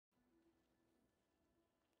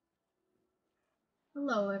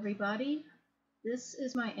Hello everybody, this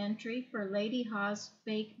is my entry for Lady Ha's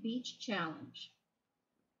Fake Beach Challenge.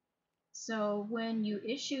 So when you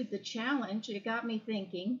issued the challenge, it got me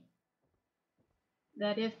thinking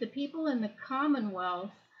that if the people in the Commonwealth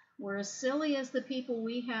were as silly as the people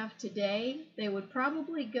we have today, they would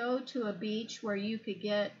probably go to a beach where you could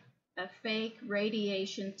get a fake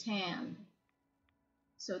radiation tan.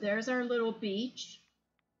 So there's our little beach,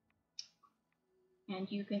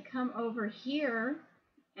 and you can come over here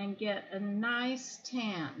and get a nice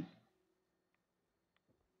tan.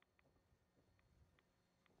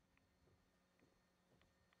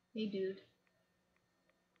 Hey dude.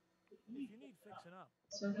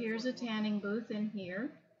 So here's a tanning booth in here.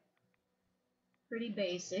 Pretty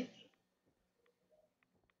basic.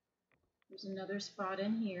 There's another spot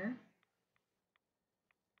in here.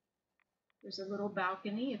 There's a little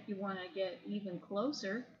balcony if you want to get even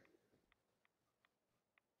closer.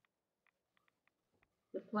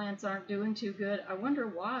 The plants aren't doing too good. I wonder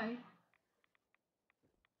why.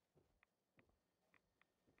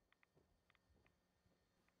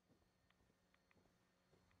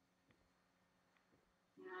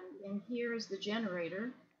 And in here is the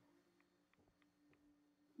generator.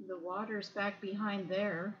 The water's back behind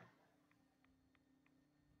there.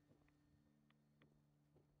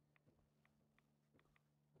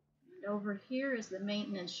 And over here is the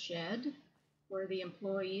maintenance shed where the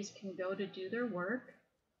employees can go to do their work.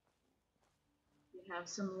 We have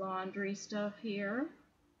some laundry stuff here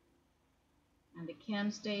and a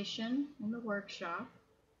chem station in the workshop.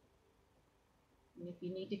 And if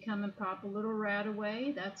you need to come and pop a little rat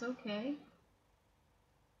away, that's okay.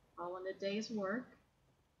 All in a day's work.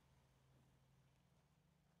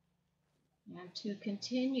 And to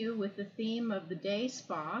continue with the theme of the day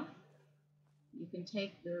spa, you can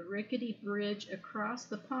take the rickety bridge across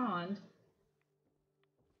the pond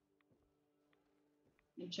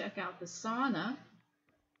and check out the sauna.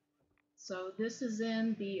 So this is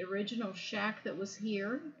in the original shack that was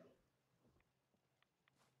here.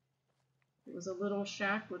 It was a little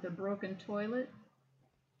shack with a broken toilet.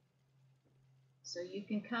 So you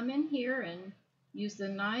can come in here and use the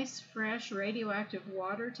nice fresh radioactive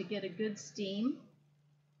water to get a good steam.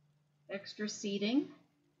 Extra seating.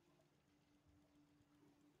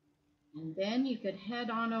 And then you could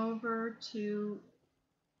head on over to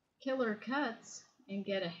Killer Cuts and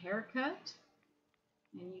get a haircut.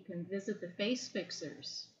 And you can visit the face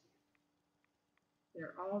fixers.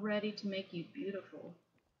 They're all ready to make you beautiful.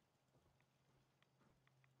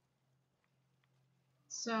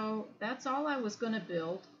 So that's all I was going to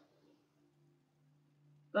build.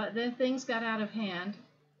 But then things got out of hand,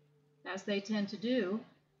 as they tend to do,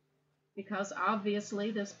 because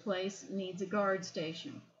obviously this place needs a guard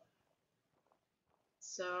station.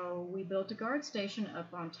 So we built a guard station up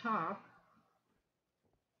on top.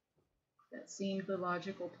 That seemed the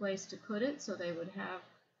logical place to put it, so they would have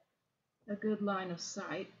a good line of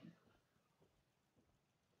sight.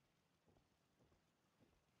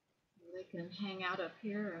 They can hang out up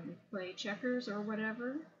here and play checkers or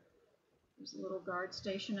whatever. There's a little guard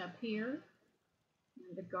station up here,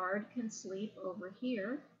 and the guard can sleep over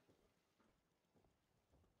here.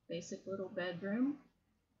 Basic little bedroom.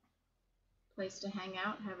 Place to hang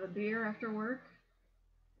out, have a beer after work.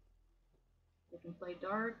 They can play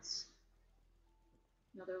darts.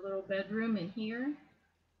 Another little bedroom in here.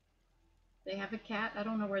 They have a cat. I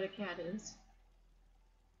don't know where the cat is.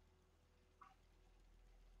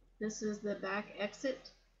 This is the back exit,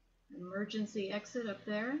 emergency exit up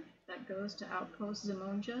there. That goes to Outpost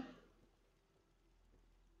Zimonja.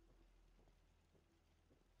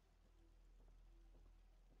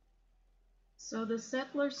 So the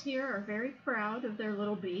settlers here are very proud of their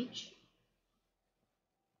little beach.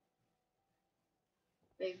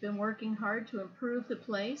 They've been working hard to improve the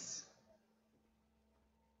place.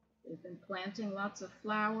 They've been planting lots of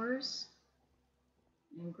flowers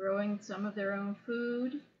and growing some of their own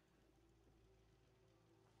food.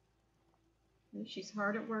 She's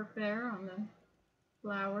hard at work there on the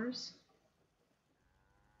flowers.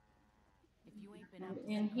 And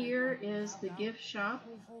in here is the gift shop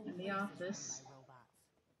and the office.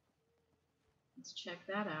 Let's check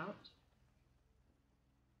that out.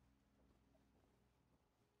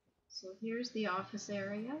 So here's the office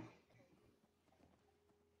area.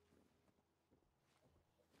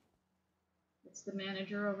 It's the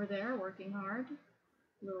manager over there working hard.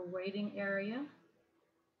 Little waiting area.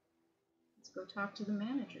 Let's go talk to the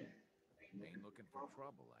manager. You ain't looking for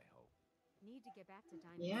trouble, I hope. Need to get back to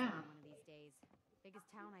Diamond Yeah. City one of these days.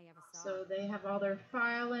 Biggest town I ever saw. So they have all their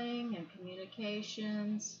filing and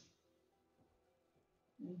communications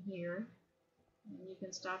in here. And you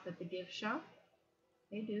can stop at the gift shop.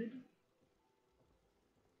 Hey, dude.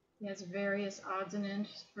 He has various odds and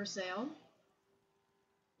ends for sale.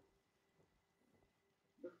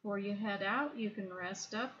 Before you head out, you can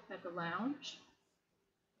rest up at the lounge.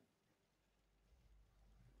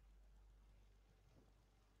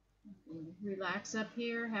 You can relax up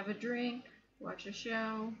here, have a drink, watch a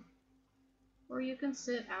show, or you can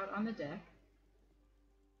sit out on the deck.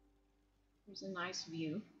 There's a nice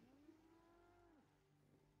view.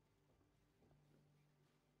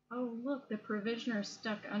 Oh, look, the provisioner's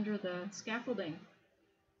stuck under the scaffolding.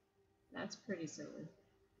 That's pretty silly.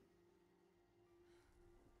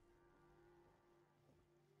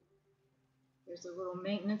 There's a little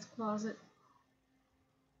maintenance closet.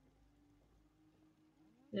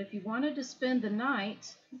 If you wanted to spend the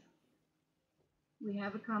night, we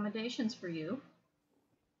have accommodations for you.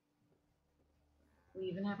 We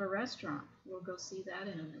even have a restaurant. We'll go see that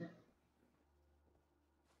in a minute.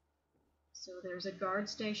 So there's a guard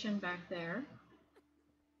station back there.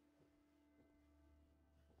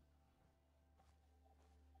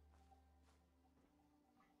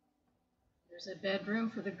 There's a bedroom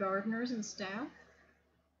for the gardeners and staff.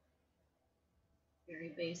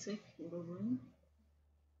 Very basic little room.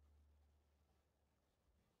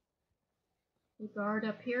 The guard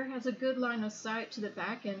up here has a good line of sight to the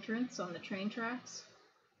back entrance on the train tracks.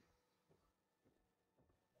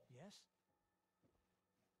 Yes?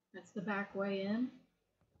 That's the back way in.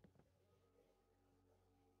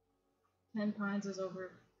 10 Pines is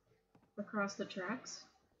over across the tracks.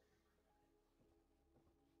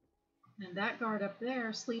 And that guard up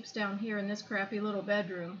there sleeps down here in this crappy little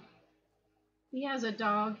bedroom. He has a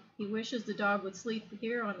dog. He wishes the dog would sleep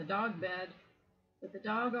here on the dog bed, but the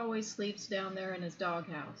dog always sleeps down there in his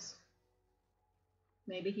doghouse.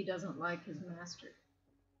 Maybe he doesn't like his master.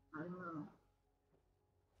 I don't know.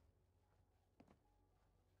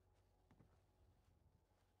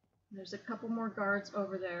 There's a couple more guards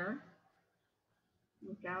over there.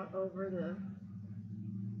 Look out over the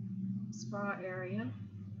spa area.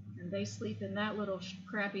 And they sleep in that little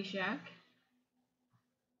crappy shack.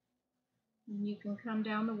 And you can come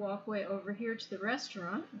down the walkway over here to the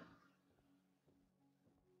restaurant.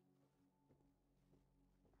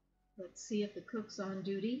 Let's see if the cook's on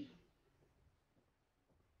duty.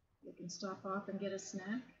 We can stop off and get a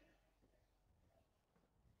snack.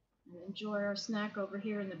 And enjoy our snack over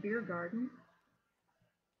here in the beer garden.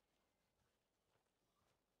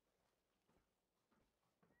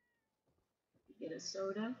 Get a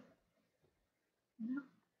soda. Yep.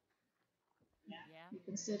 Yeah. You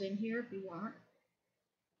can sit in here if you want.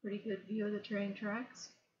 Pretty good view of the train tracks.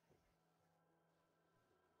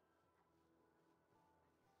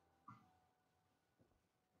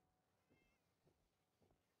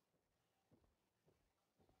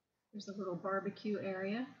 There's a little barbecue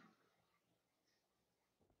area.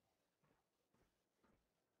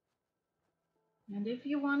 And if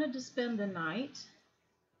you wanted to spend the night,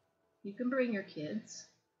 you can bring your kids.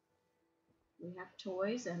 We have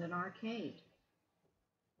toys and an arcade.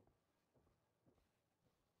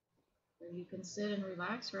 So you can sit and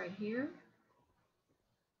relax right here.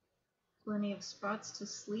 Plenty of spots to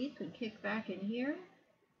sleep and kick back in here.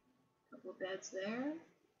 A couple of beds there.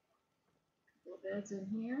 A couple of beds in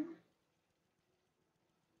here.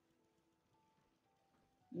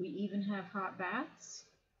 We even have hot baths.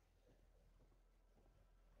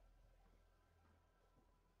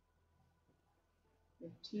 We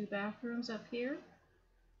have 2 bathrooms up here.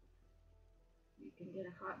 You can get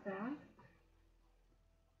a hot bath.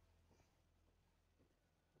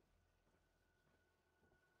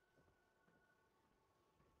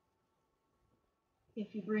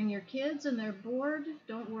 If you bring your kids and they're bored,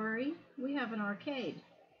 don't worry, we have an arcade.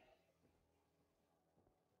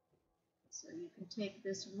 So you can take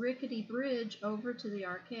this rickety bridge over to the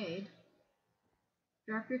arcade,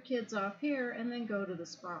 drop your kids off here, and then go to the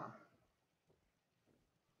spa.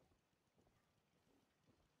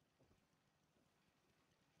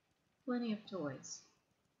 Plenty of toys.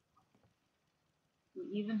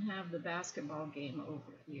 We even have the basketball game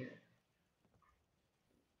over here.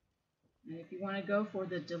 And if you want to go for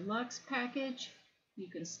the deluxe package, you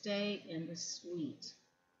can stay in the suite.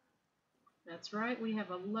 That's right, we have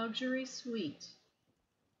a luxury suite.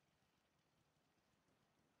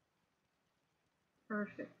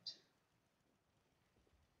 Perfect.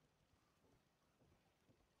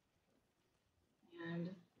 And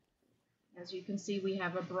as you can see, we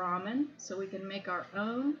have a Brahmin, so we can make our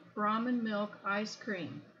own Brahmin milk ice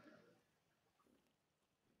cream.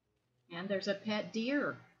 And there's a pet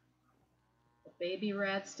deer, a baby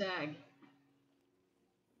rat stag.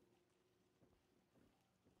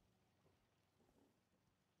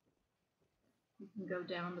 You can go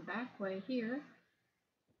down the back way here.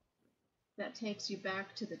 That takes you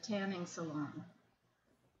back to the tanning salon.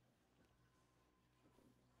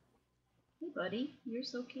 Hey buddy, you're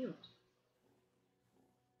so cute.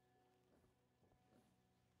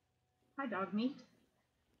 Hi dog meat.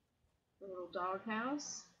 The little dog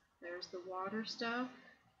house. There's the water stuff.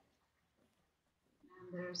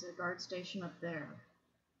 And there's a guard station up there.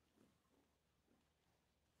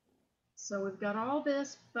 So we've got all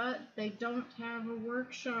this, but they don't have a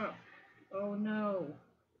workshop. Oh no.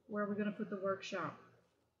 Where are we going to put the workshop?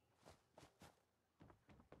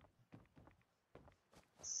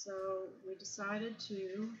 So we decided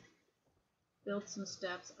to build some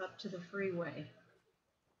steps up to the freeway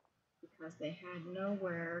because they had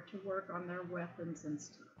nowhere to work on their weapons and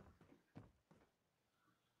stuff.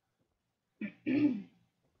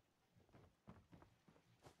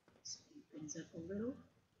 Speed things up a little.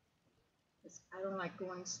 I don't like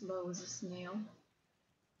going slow as a snail.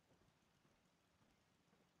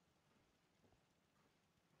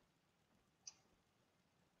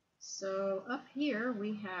 So up here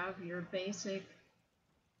we have your basic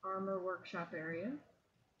armor workshop area,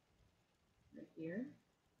 right here.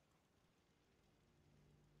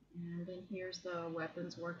 And then here's the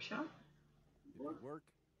weapons workshop. If you work,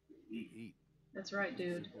 you eat. That's right,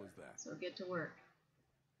 dude. Simple as that. So get to work.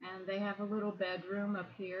 And they have a little bedroom up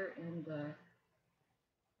here in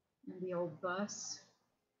the old bus.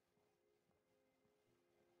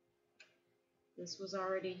 This was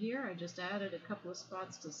already here. I just added a couple of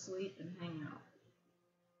spots to sleep and hang out.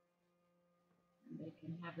 And they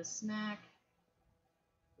can have a snack,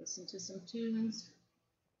 listen to some tunes.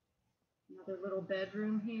 Another little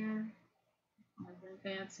bedroom here, nothing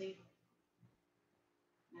fancy.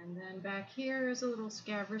 And then back here is a little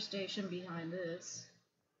scaver station behind this.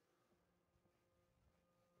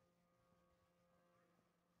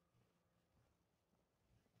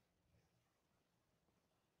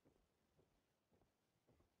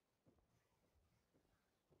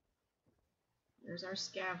 There's our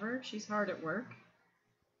scaver. She's hard at work.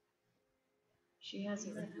 She has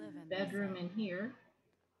a bedroom in here.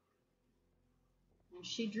 And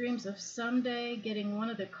she dreams of someday getting one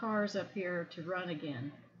of the cars up here to run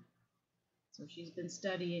again. So she's been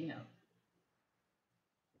studying up.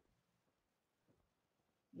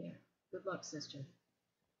 Yeah, good luck, sister.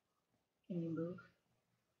 Can you move?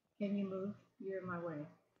 Can you move? You're in my way.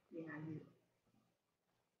 Yeah, you.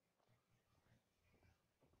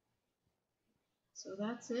 So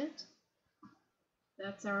that's it.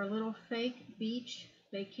 That's our little fake beach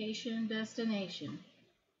vacation destination.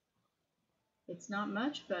 It's not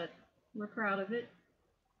much, but we're proud of it.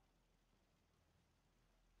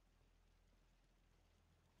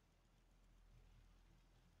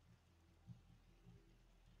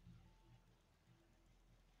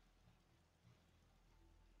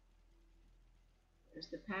 There's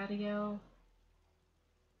the patio.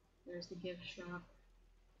 There's the gift shop.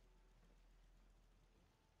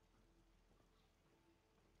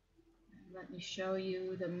 And let me show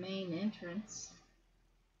you the main entrance.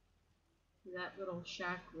 That little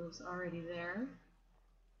shack was already there.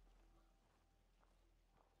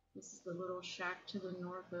 This is the little shack to the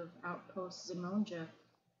north of Outpost Zimonja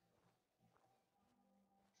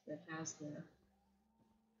that has the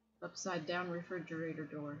upside down refrigerator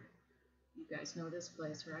door. You guys know this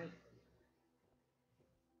place, right?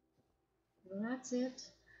 Well, that's it.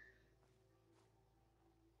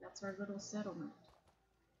 That's our little settlement.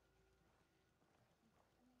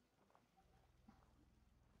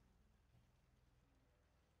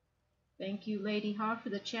 Thank you, Lady Ha, for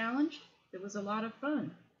the challenge. It was a lot of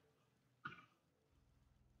fun.